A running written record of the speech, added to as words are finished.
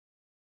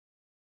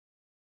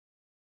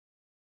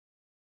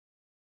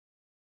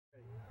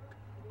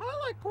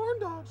like corn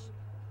dogs.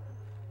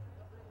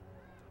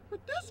 But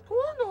this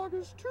corn dog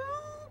is too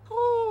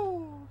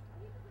cold.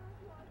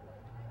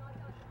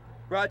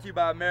 Brought to you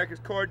by America's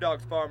corn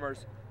dogs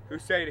farmers, who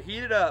say to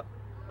heat it up,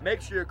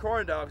 make sure your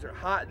corn dogs are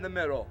hot in the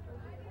middle.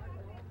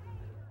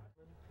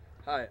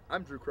 Hi,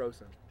 I'm Drew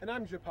Croson. And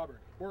I'm Jip Hubbard.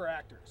 We're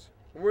actors.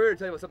 And we're here to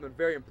tell you about something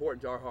very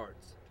important to our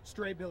hearts.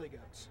 Stray billy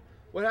goats.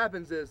 What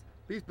happens is,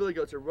 these billy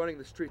goats are running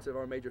the streets of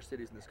our major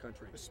cities in this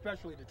country.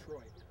 Especially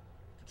Detroit.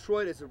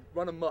 Detroit is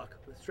run amok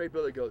with stray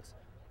billy goats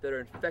that are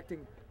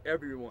infecting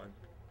everyone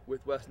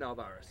with West Nile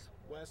virus.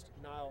 West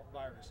Nile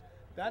virus.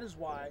 That is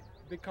why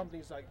big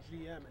companies like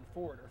GM and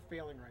Ford are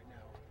failing right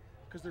now,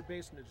 because they're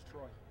based in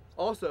Detroit.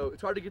 Also,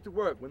 it's hard to get to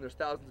work when there's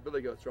thousands of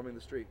billy goats roaming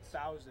the streets.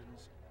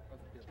 Thousands of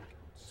billy goats.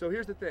 So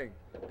here's the thing,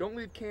 don't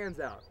leave cans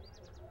out.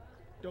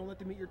 Don't let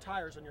them eat your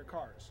tires on your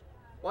cars.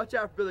 Watch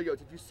out for billy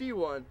goats. If you see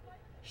one,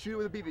 shoot it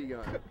with a BB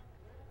gun.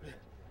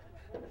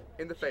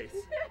 In the face.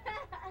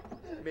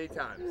 Many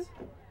times.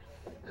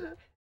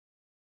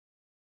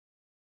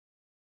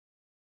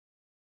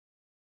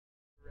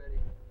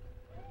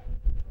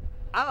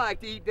 I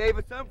like to eat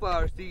David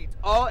sunflower seeds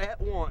all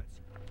at once.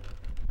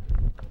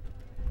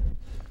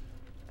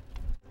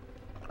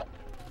 You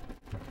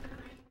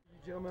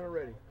gentlemen are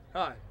ready.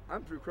 Hi,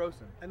 I'm Drew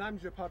Croson. And I'm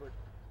Jip Hubbard.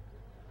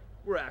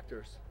 We're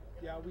actors.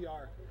 Yeah, we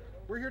are.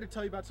 We're here to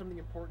tell you about something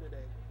important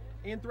today.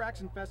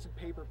 Anthrax-infested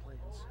paper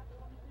planes.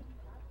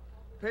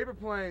 Paper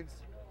planes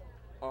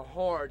are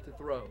hard to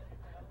throw.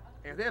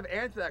 And if they have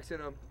anthrax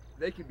in them,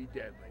 they can be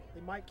deadly.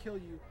 They might kill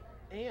you,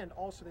 and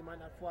also they might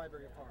not fly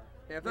very far.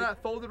 And if they're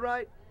not folded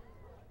right,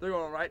 they're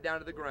going right down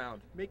to the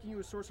ground. Making you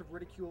a source of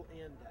ridicule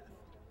and death.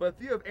 But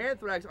if you have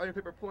anthrax on your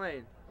paper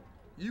plane,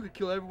 you could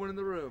kill everyone in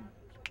the room.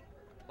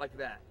 Like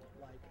that.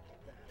 Like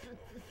that.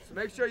 So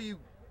make sure you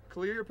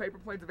clear your paper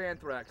planes of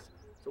anthrax.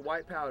 It's a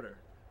white powder.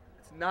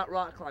 It's not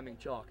rock climbing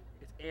chalk.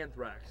 It's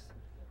anthrax.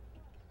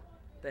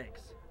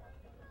 Thanks.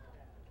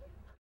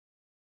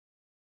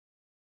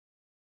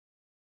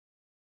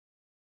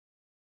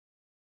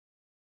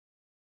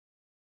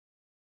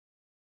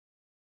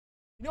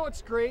 You know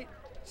what's great?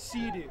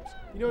 Sea-Doos.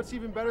 You know what's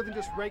even better than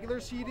just regular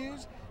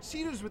Sea-Doos?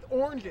 Sea-Doos with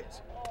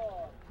oranges.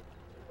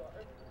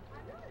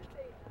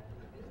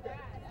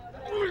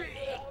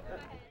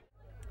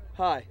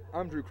 Hi,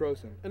 I'm Drew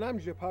Croson. And I'm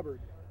Jip Hubbard.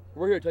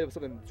 We're here to tell you about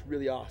something that's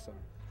really awesome.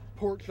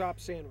 Pork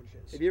chop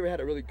sandwiches. Have you ever had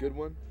a really good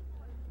one?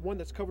 One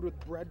that's covered with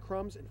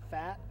breadcrumbs and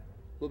fat.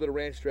 A little bit of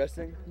ranch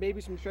dressing?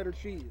 Maybe some cheddar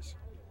cheese.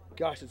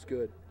 Gosh, it's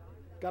good.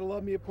 Gotta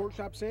love me a pork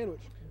chop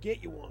sandwich.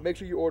 Get you one. Make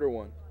sure you order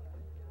one.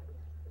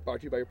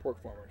 Brought to you by your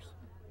pork farmers.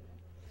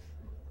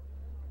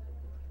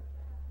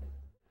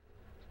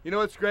 You know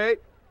what's great?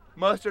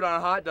 Mustard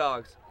on hot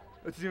dogs.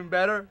 What's even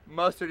better?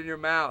 Mustard in your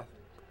mouth.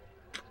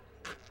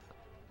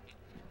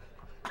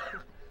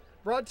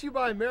 Brought to you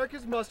by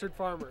America's mustard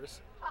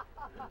farmers.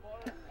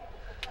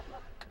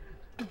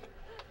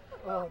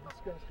 Oh,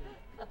 disgusting.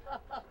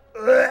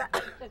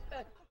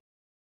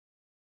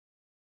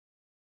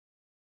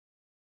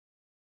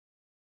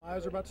 My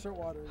eyes are about to start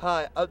watering.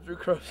 Hi, I'm Drew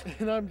Croson.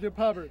 And I'm Jip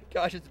Hubbard.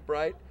 Gosh, it's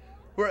bright.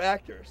 We're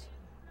actors.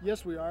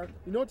 Yes, we are.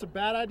 You know what's a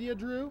bad idea,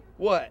 Drew?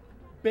 What?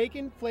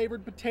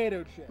 Bacon-flavored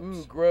potato chips.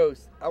 Ooh,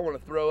 gross. I want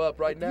to throw up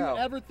right now. Do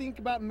you ever think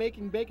about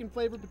making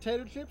bacon-flavored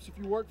potato chips if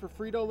you work for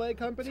Frito-Lay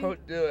Company?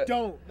 Don't do it.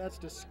 Don't. That's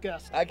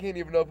disgusting. I can't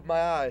even open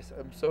my eyes.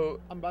 I'm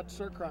about to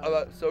start crying.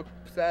 so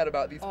sad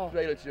about these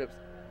potato chips.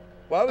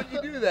 Why would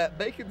you do that?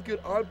 Bacon's good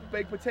on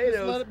baked potatoes.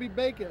 Just let it be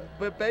bacon.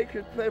 But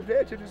bacon flavored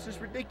potato chips is just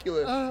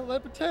ridiculous.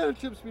 Let potato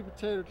chips be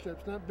potato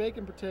chips, not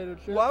bacon potato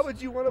chips. Why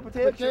would you want a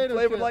potato chip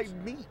flavored chips. like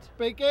meat?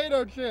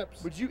 Potato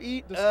chips. Would you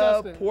eat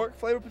Disgusting. a pork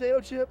flavored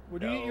potato chip?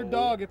 Would you eat your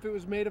dog if it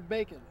was made of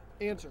bacon?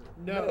 Answer,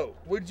 no.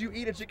 Would you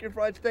eat a chicken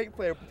fried steak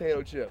flavored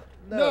potato chip?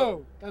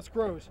 No. That's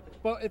gross.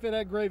 But if it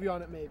had gravy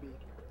on it, maybe.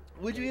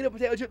 Would you eat a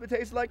potato chip that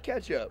tastes like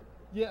ketchup?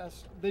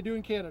 Yes, they do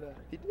in Canada.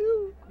 They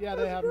do? Yeah,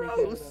 That's they have them in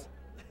Canada.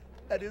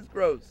 That is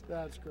gross.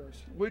 That's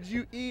gross. Would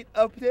you eat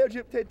a potato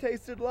chip that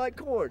tasted like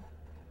corn?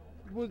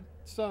 With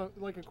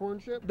like a corn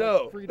chip?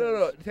 No, like no.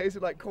 It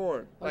tasted like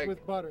corn. Like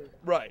with butter?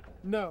 Right.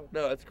 No.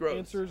 No, that's gross.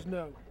 Answer is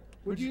no.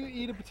 Would you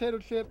eat a potato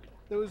chip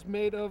that was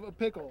made of a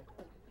pickle?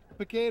 A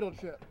potato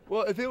chip.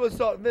 Well, if it was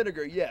salt and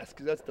vinegar, yes,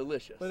 because that's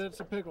delicious. But it's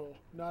a pickle,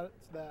 not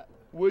that.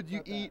 Would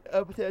you eat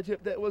a potato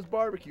chip that was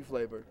barbecue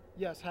flavored?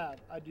 Yes, I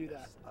do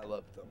that. I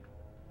love them.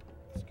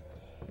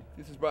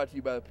 This is brought to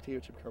you by the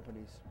potato chip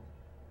companies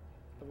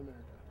of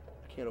America.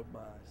 I can't open my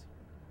eyes.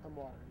 I'm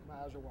watering. My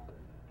eyes are watering.